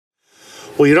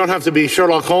Well, you don't have to be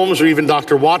Sherlock Holmes or even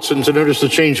Dr. Watson to notice the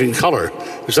change in color.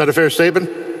 Is that a fair statement?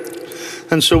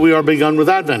 And so we are begun with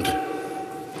Advent,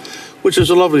 which is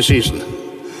a lovely season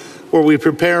where we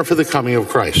prepare for the coming of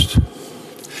Christ.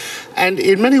 And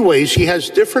in many ways, he has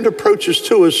different approaches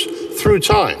to us through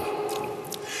time.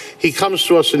 He comes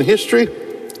to us in history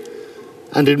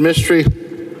and in mystery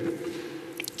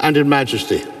and in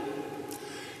majesty.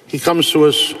 He comes to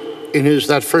us in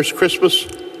that first Christmas.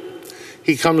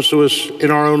 He comes to us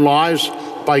in our own lives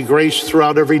by grace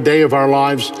throughout every day of our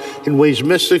lives in ways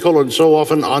mystical and so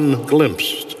often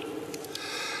unglimpsed.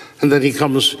 And then he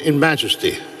comes in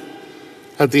majesty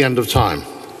at the end of time.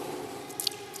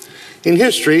 In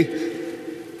history,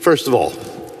 first of all,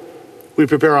 we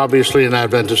prepare obviously in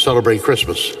Advent to celebrate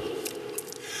Christmas.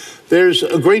 There's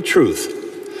a great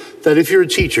truth that if you're a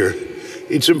teacher,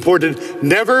 it's important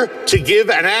never to give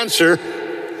an answer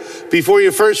before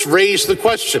you first raise the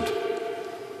question.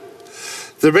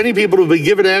 There are many people who've been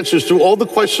given answers to all the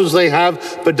questions they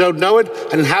have but don't know it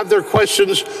and have their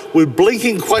questions with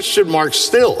blinking question marks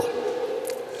still.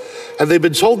 And they've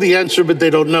been told the answer but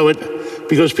they don't know it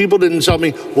because people didn't tell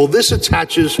me, well, this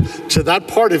attaches to that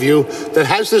part of you that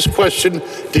has this question.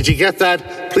 Did you get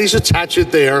that? Please attach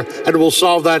it there and we'll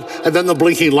solve that. And then the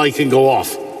blinking light can go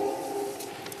off.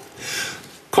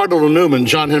 Cardinal Newman,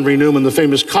 John Henry Newman, the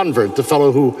famous convert, the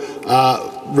fellow who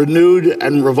renewed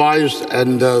and revised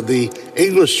and the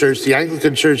English church, the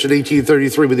Anglican church in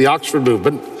 1833 with the Oxford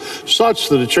movement, such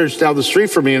that a church down the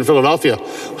street from me in Philadelphia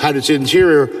had its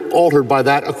interior altered by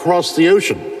that across the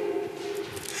ocean.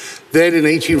 Then in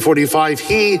 1845,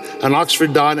 he, an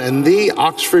Oxford Don, and the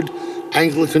Oxford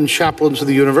Anglican chaplains of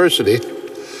the university,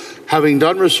 having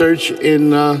done research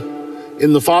in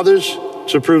the Fathers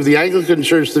to prove the Anglican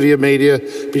Church, the Via Media,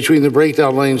 between the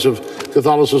breakdown lanes of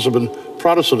Catholicism and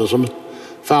Protestantism,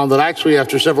 found that actually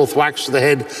after several thwacks to the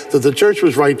head that the church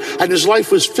was right, and his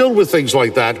life was filled with things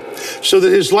like that, so that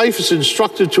his life is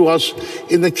instructed to us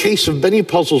in the case of many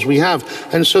puzzles we have.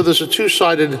 And so there's a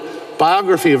two-sided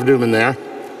biography of Newman there,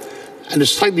 and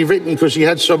it's tightly written because he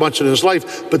had so much in his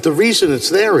life, but the reason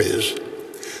it's there is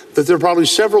that there are probably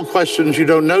several questions you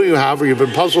don't know you have or you've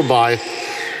been puzzled by,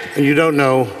 and you don't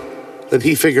know that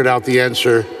he figured out the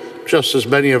answer just as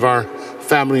many of our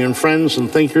family and friends and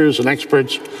thinkers and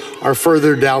experts are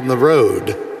further down the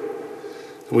road.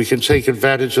 We can take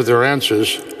advantage of their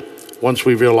answers once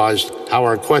we realize how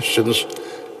our questions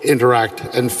interact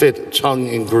and fit tongue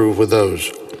and groove with those.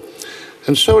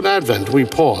 And so in Advent, we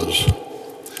pause.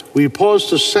 We pause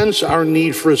to sense our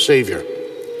need for a Savior.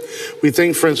 We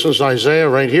think, for instance, Isaiah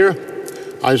right here,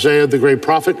 Isaiah the great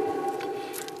prophet,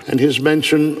 and his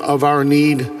mention of our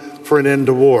need for an end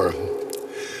to war.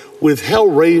 With hell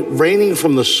raining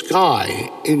from the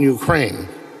sky in Ukraine,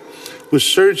 with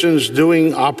surgeons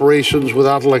doing operations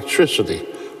without electricity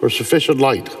or sufficient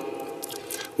light,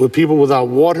 with people without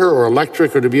water or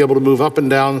electric or to be able to move up and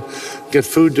down, get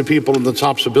food to people in the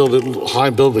tops of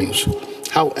high buildings.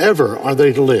 However are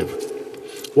they to live?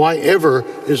 Why ever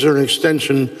is there an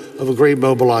extension of a great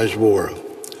mobilized war?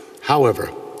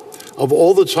 However, of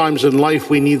all the times in life,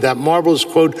 we need that marvelous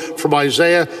quote from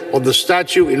Isaiah on the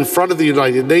statue in front of the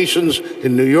United Nations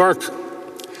in New York,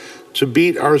 to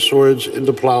beat our swords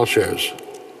into plowshares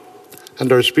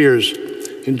and our spears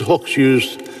into hooks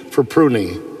used for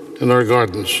pruning in our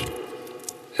gardens,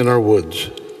 in our woods.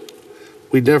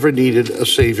 We never needed a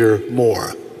Savior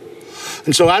more.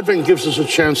 And so Advent gives us a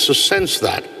chance to sense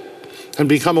that and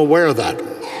become aware of that,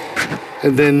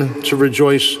 and then to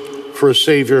rejoice for a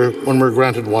Savior when we're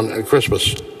granted one at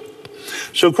Christmas.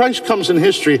 So Christ comes in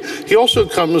history. He also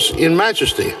comes in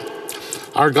majesty.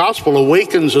 Our gospel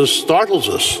awakens us, startles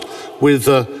us with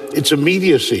its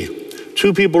immediacy.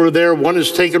 Two people are there, one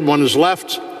is taken, one is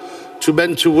left. Two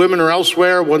men, two women are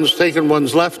elsewhere, one's taken,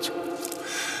 one's left.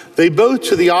 They both,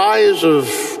 to the eyes of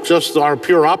just our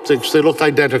pure optics, they look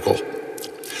identical.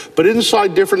 But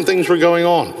inside, different things were going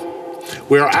on.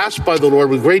 We are asked by the Lord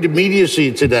with great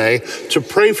immediacy today to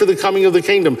pray for the coming of the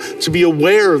kingdom, to be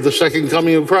aware of the second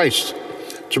coming of Christ,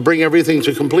 to bring everything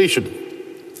to completion.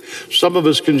 Some of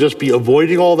us can just be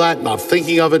avoiding all that, not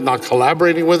thinking of it, not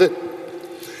collaborating with it.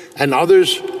 And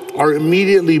others are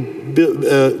immediately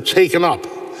taken up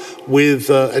with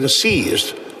and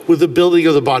seized with the building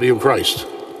of the body of Christ.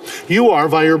 You are,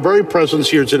 by your very presence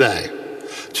here today,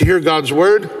 to hear God's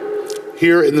word,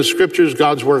 hear in the scriptures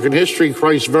God's work in history,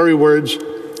 Christ's very words,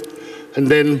 and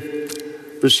then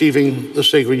receiving the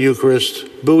sacred Eucharist,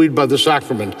 buoyed by the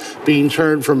sacrament, being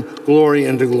turned from glory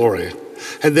into glory,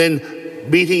 and then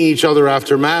meeting each other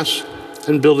after Mass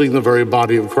and building the very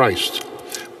body of Christ,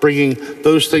 bringing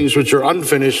those things which are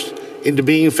unfinished into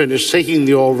being finished, taking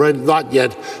the already not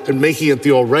yet and making it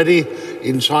the already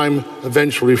in time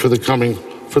eventually for the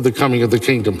coming of the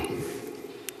kingdom.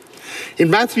 In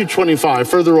Matthew 25,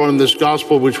 further on in this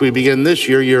gospel, which we begin this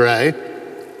year, year A,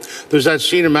 there's that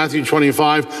scene in Matthew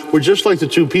 25 where, just like the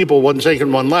two people, one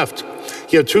taken, one left,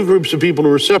 you have two groups of people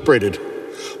who are separated.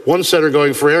 One set are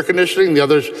going for air conditioning, the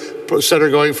other set are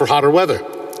going for hotter weather.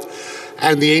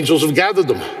 And the angels have gathered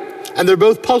them. And they're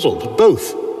both puzzled,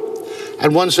 both.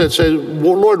 And one set says,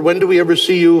 well, Lord, when do we ever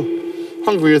see you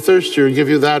hungry or thirsty or give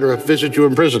you that or visit you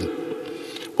in prison?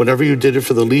 Whenever you did it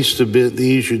for the least of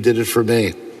these, you did it for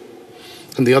me.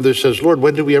 And the other says, Lord,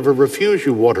 when did we ever refuse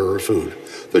you water or food?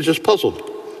 They're just puzzled.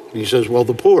 And he says, well,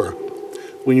 the poor,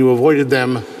 when you avoided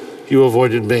them, you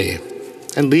avoided me.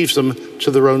 And leaves them to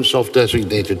their own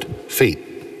self-designated fate.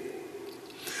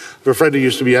 I have a friend who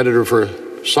used to be editor for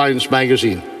Science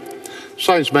magazine.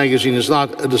 Science magazine is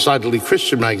not a decidedly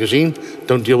Christian magazine.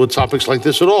 Don't deal with topics like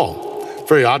this at all.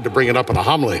 Very odd to bring it up in a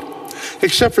homily.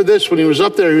 Except for this, when he was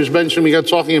up there, he was mentioning, we got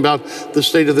talking about the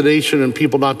state of the nation and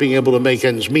people not being able to make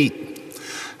ends meet.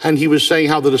 And he was saying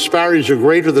how the disparities are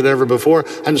greater than ever before.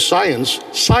 And science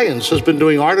has been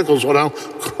doing articles on how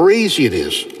crazy it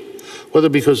is. Whether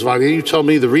because of, you tell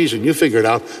me the reason, you figure it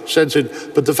out, sense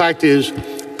it. But the fact is,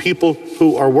 people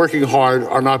who are working hard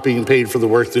are not being paid for the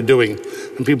work they're doing.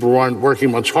 And people who aren't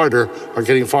working much harder are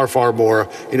getting far, far more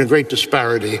in a great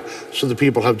disparity. So the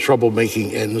people have trouble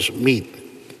making ends meet.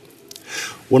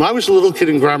 When I was a little kid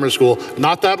in grammar school,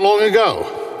 not that long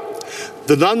ago,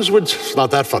 the nuns would,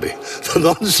 not that funny,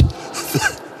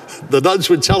 the nuns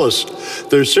would tell us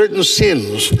there's certain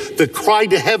sins that cry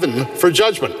to heaven for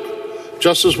judgment.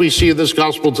 Just as we see in this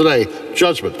gospel today,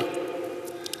 judgment.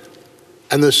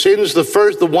 And the sins,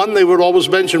 the one they would always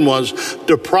mention was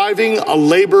depriving a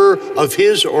laborer of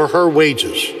his or her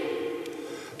wages.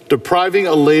 Depriving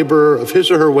a laborer of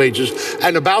his or her wages.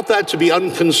 And about that to be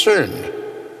unconcerned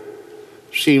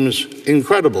seems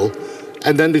incredible.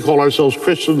 And then to call ourselves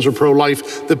Christians or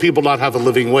pro-life, that people not have a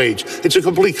living wage. It's a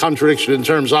complete contradiction in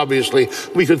terms, obviously,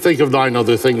 we could think of 9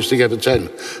 other things to get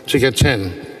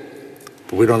 10.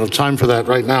 But we don't have time for that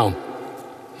right now.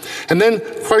 And then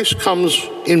Christ comes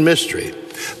in mystery.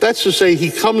 That's to say, he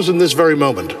comes in this very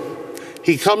moment.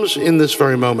 He comes in this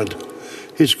very moment.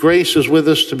 His grace is with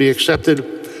us to be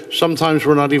accepted. Sometimes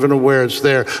we're not even aware it's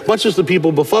there. Much as the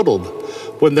people befuddled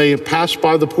when they passed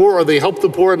by the poor or they helped the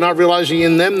poor and not realizing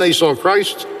in them they saw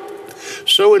Christ.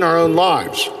 So in our own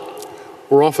lives,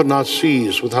 we're often not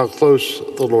seized with how close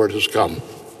the Lord has come.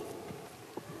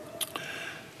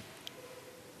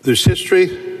 There's history,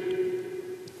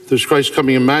 there's Christ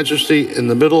coming in majesty in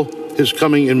the middle, his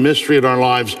coming in mystery in our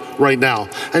lives right now.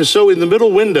 And so in the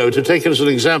middle window, to take it as an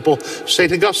example,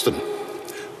 St. Augustine.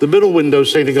 The middle window,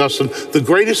 St. Augustine, the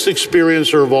greatest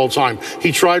experiencer of all time.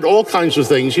 He tried all kinds of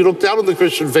things. He looked down on the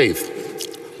Christian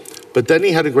faith. But then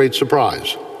he had a great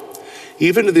surprise.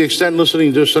 Even to the extent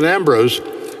listening to St. Ambrose,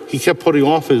 he kept putting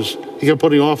off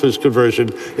his conversion.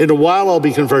 In a while I'll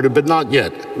be converted, but not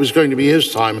yet. It was going to be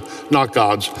his time, not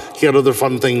God's. He had other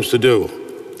fun things to do.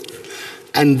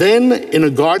 And then in a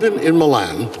garden in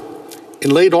Milan,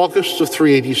 in late August of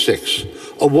 386,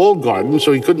 a walled garden,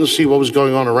 so he couldn't see what was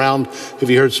going on around if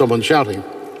he heard someone shouting,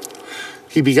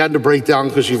 he began to break down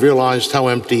because he realized how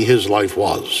empty his life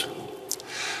was.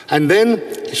 And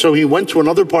then, so he went to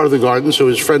another part of the garden so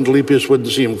his friend Alypius wouldn't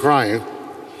see him crying.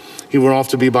 He went off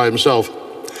to be by himself.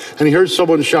 And he heard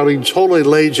someone shouting, Tolle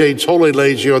lege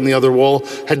on the other wall.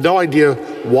 Had no idea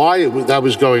why that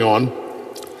was going on.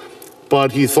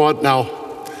 But he thought, now,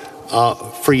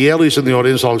 for Yaleys in the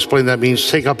audience, I'll explain that means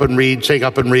take up and read.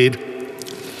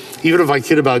 Even if I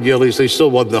kid about Yaleys, they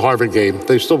still won the Harvard game.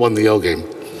 They still won the Yale game.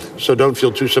 So don't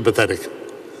feel too sympathetic.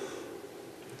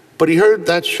 But he heard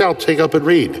that shout, take up and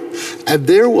read. And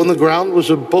there on the ground was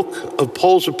a book of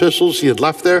Paul's epistles he had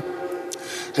left there.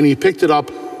 And he picked it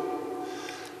up,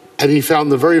 and he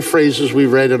found the very phrases we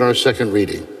read in our second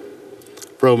reading,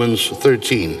 Romans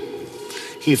 13.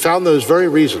 He found those very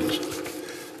reasons,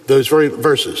 those very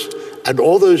verses, and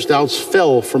all those doubts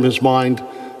fell from his mind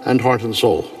and heart and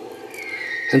soul.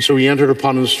 And so he entered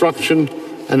upon instruction,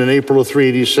 and in April of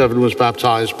 387 was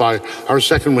baptized by our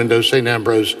second window, St.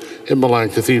 Ambrose, in Milan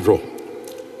Cathedral.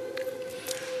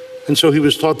 And so he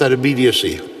was taught that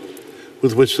immediacy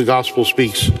with which the gospel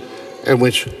speaks, and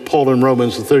which Paul in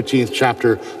Romans, the 13th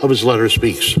chapter of his letter,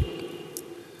 speaks.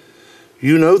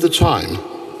 You know the time.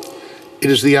 It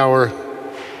is the hour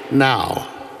now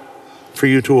for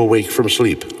you to awake from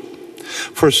sleep.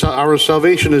 For our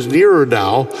salvation is nearer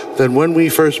now than when we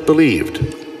first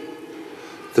believed.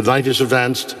 The night is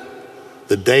advanced,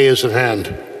 the day is at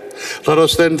hand. Let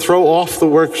us then throw off the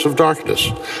works of darkness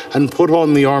and put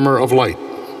on the armor of light.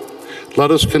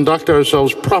 Let us conduct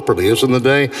ourselves properly as in the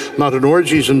day, not in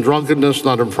orgies and drunkenness,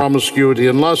 not in promiscuity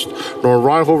and lust, nor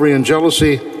rivalry and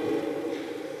jealousy,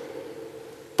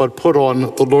 but put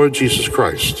on the Lord Jesus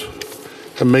Christ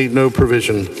and make no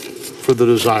provision for the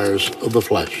desires of the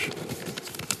flesh.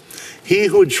 He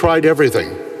who had tried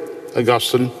everything,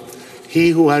 Augustine,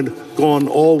 he who had gone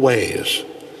all ways,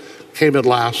 came at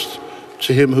last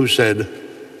to him who said,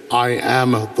 I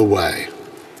am the way.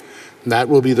 And that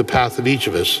will be the path of each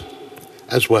of us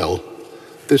as well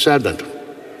this Advent.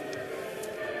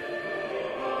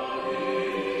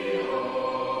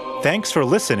 Thanks for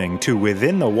listening to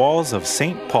Within the Walls of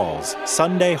St. Paul's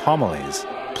Sunday Homilies.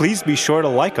 Please be sure to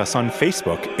like us on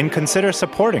Facebook and consider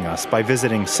supporting us by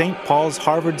visiting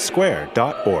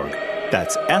stpaulsharvardsquare.org.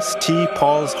 That's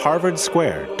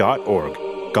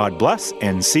stpaulsharvardsquare.org. God bless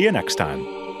and see you next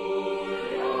time.